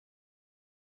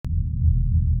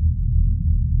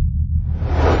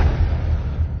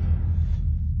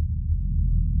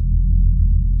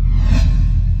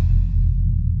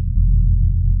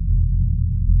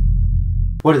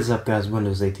What is up, guys?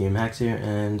 Windows 8 Hacks here,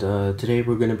 and today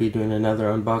we're going to be doing another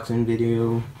unboxing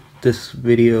video. This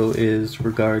video is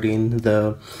regarding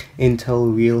the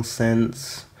Intel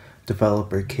RealSense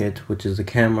developer kit, which is a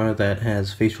camera that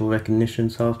has facial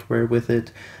recognition software with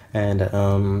it. And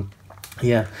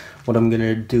yeah, what I'm going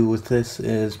to do with this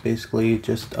is basically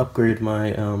just upgrade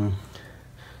my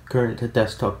current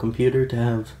desktop computer to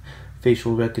have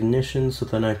facial recognition so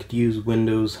then I could use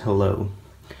Windows Hello.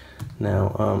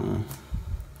 Now,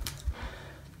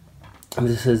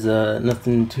 this is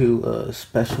nothing too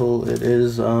special. It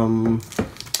is a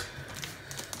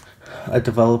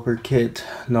developer kit,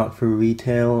 not for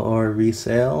retail or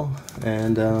resale.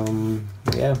 And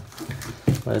yeah,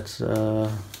 let's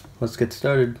get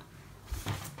started.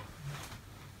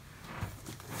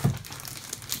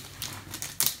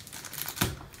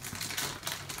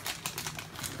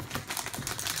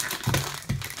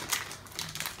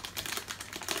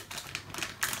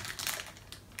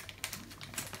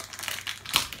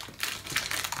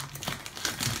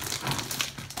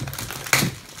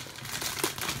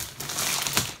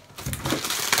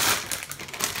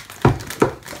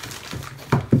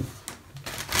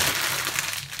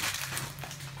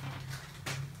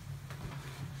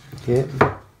 Okay.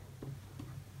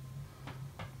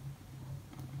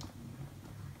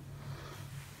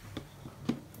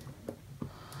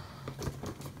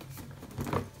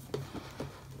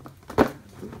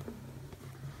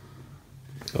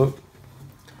 Oh,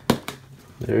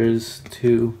 there's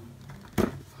two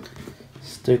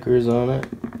stickers on it,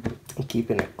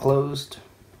 keeping it closed.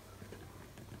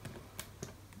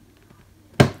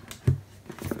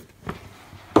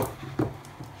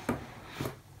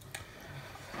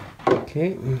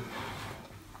 Okay,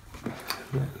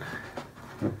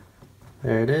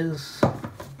 there it is.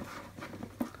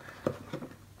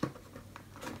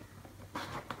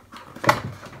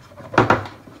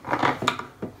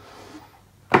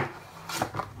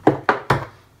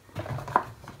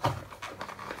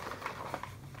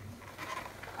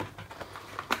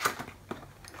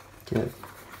 Get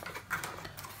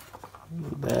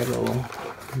that all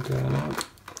done up,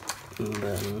 and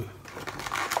then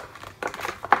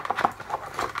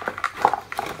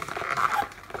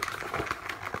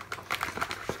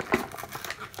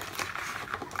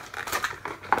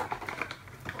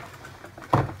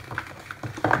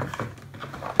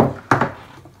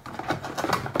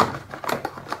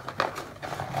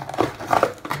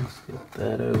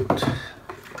that out.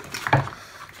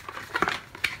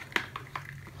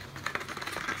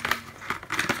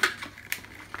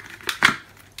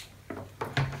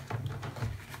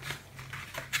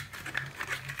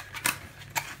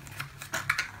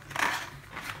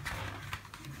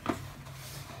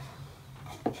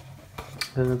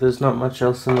 There's not much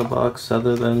else in the box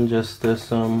other than just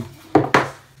this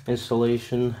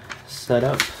installation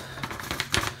setup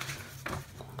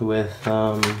with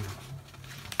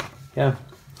yeah,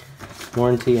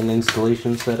 warranty and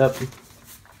installation setup.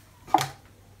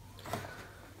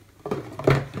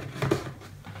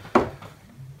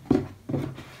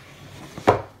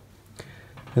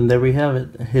 And there we have it.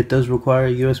 It does require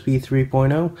USB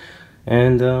 3.0,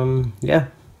 and yeah,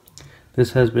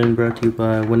 this has been brought to you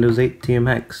by Windows 8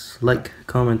 Hacks. Like,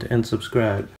 comment, and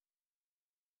subscribe.